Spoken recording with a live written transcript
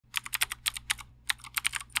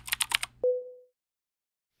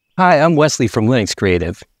Hi, I'm Wesley from Linux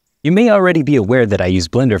Creative. You may already be aware that I use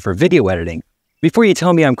Blender for video editing. Before you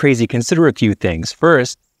tell me I'm crazy, consider a few things.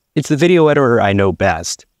 First, it's the video editor I know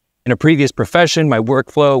best. In a previous profession, my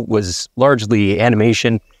workflow was largely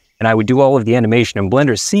animation, and I would do all of the animation in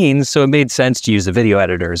Blender scenes, so it made sense to use a video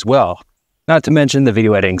editor as well. Not to mention the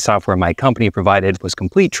video editing software my company provided was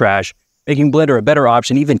complete trash, making Blender a better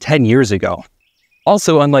option even 10 years ago.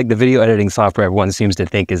 Also, unlike the video editing software everyone seems to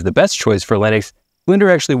think is the best choice for Linux,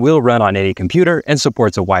 Blender actually will run on any computer and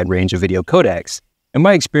supports a wide range of video codecs. In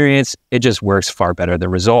my experience, it just works far better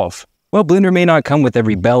than Resolve. While Blender may not come with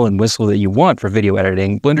every bell and whistle that you want for video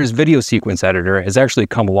editing, Blender's video sequence editor has actually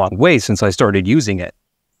come a long way since I started using it.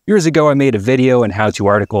 Years ago, I made a video and how-to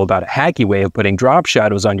article about a hacky way of putting drop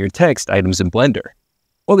shadows on your text items in Blender.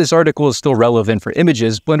 While this article is still relevant for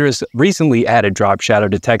images, Blender has recently added drop shadow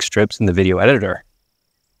to text strips in the video editor.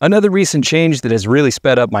 Another recent change that has really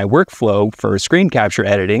sped up my workflow for screen capture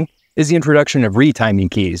editing is the introduction of retiming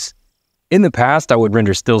keys. In the past, I would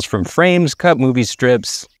render stills from frames, cut movie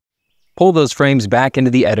strips, pull those frames back into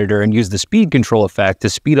the editor and use the speed control effect to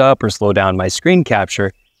speed up or slow down my screen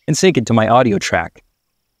capture and sync it to my audio track.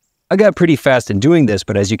 I got pretty fast in doing this,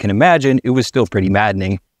 but as you can imagine, it was still pretty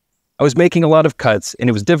maddening. I was making a lot of cuts, and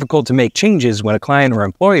it was difficult to make changes when a client or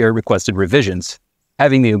employer requested revisions.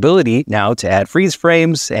 Having the ability now to add freeze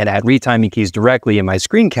frames and add retiming keys directly in my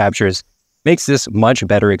screen captures makes this a much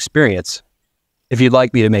better experience. If you'd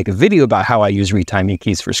like me to make a video about how I use retiming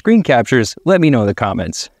keys for screen captures, let me know in the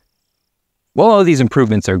comments. While all these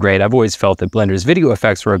improvements are great, I've always felt that Blender's video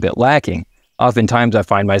effects were a bit lacking. Oftentimes I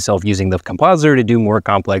find myself using the compositor to do more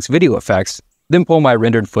complex video effects, then pull my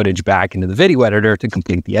rendered footage back into the video editor to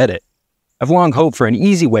complete the edit. I've long hoped for an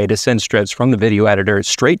easy way to send strips from the video editor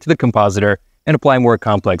straight to the compositor and apply more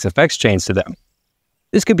complex effects chains to them.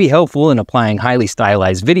 This could be helpful in applying highly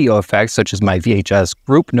stylized video effects such as my VHS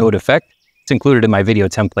group node effect. It's included in my video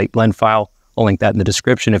template blend file. I'll link that in the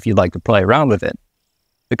description if you'd like to play around with it.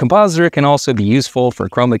 The compositor can also be useful for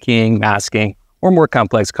chroma keying, masking, or more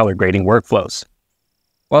complex color grading workflows.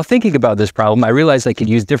 While thinking about this problem, I realized I could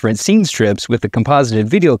use different scene strips with the composited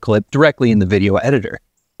video clip directly in the video editor.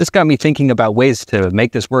 This got me thinking about ways to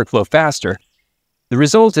make this workflow faster. The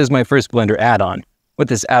result is my first Blender add-on. What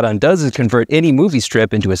this add-on does is convert any movie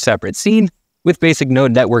strip into a separate scene with basic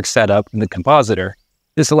node network set up in the compositor.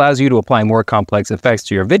 This allows you to apply more complex effects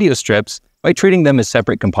to your video strips by treating them as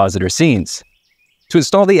separate compositor scenes. To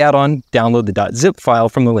install the add-on, download the .zip file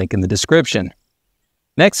from the link in the description.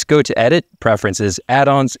 Next, go to Edit, Preferences,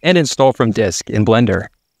 Add-ons, and Install from Disk in Blender.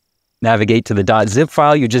 Navigate to the .zip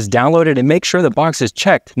file you just downloaded and make sure the box is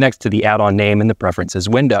checked next to the add-on name in the Preferences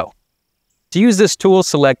window. To use this tool,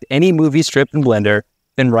 select any movie strip in Blender,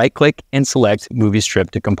 then right-click and select Movie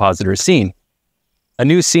Strip to Compositor Scene. A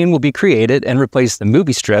new scene will be created and replace the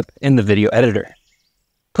movie strip in the video editor.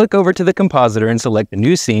 Click over to the compositor and select the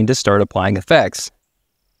new scene to start applying effects.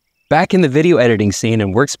 Back in the video editing scene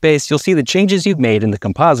and workspace, you'll see the changes you've made in the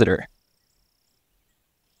compositor.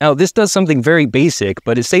 Now, this does something very basic,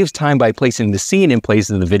 but it saves time by placing the scene in place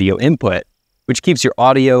of the video input, which keeps your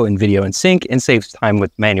audio and video in sync and saves time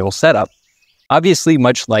with manual setup. Obviously,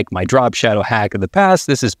 much like my drop shadow hack of the past,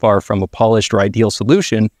 this is far from a polished or ideal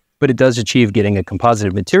solution, but it does achieve getting a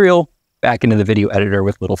composited material back into the video editor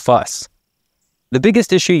with little fuss. The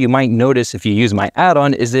biggest issue you might notice if you use my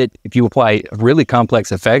add-on is that if you apply really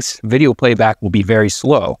complex effects, video playback will be very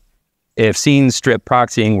slow. If scene strip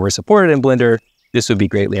proxying were supported in Blender, this would be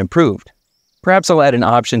greatly improved. Perhaps I'll add an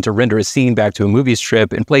option to render a scene back to a movie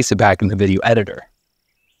strip and place it back in the video editor.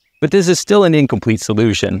 But this is still an incomplete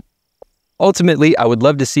solution. Ultimately, I would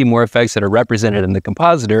love to see more effects that are represented in the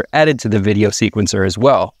compositor added to the video sequencer as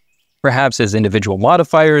well, perhaps as individual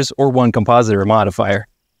modifiers or one compositor modifier.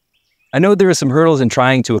 I know there are some hurdles in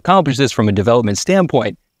trying to accomplish this from a development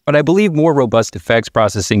standpoint, but I believe more robust effects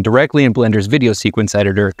processing directly in Blender's video sequence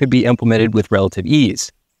editor could be implemented with relative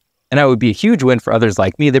ease. And that would be a huge win for others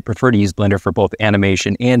like me that prefer to use Blender for both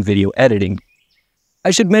animation and video editing. I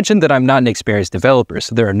should mention that I'm not an experienced developer,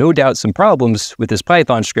 so there are no doubt some problems with this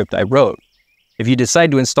Python script I wrote. If you decide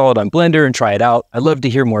to install it on Blender and try it out, I'd love to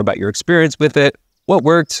hear more about your experience with it, what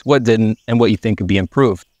worked, what didn't, and what you think could be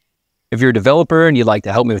improved. If you're a developer and you'd like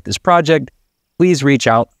to help me with this project, please reach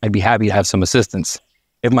out. I'd be happy to have some assistance.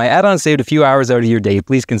 If my add-on saved a few hours out of your day,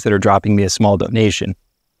 please consider dropping me a small donation.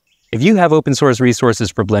 If you have open source resources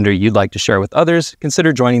for Blender you'd like to share with others,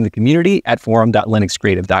 consider joining the community at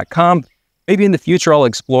forum.linuxcreative.com. Maybe in the future I'll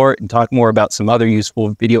explore and talk more about some other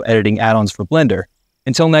useful video editing add-ons for Blender.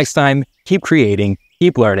 Until next time, keep creating,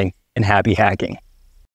 keep learning, and happy hacking.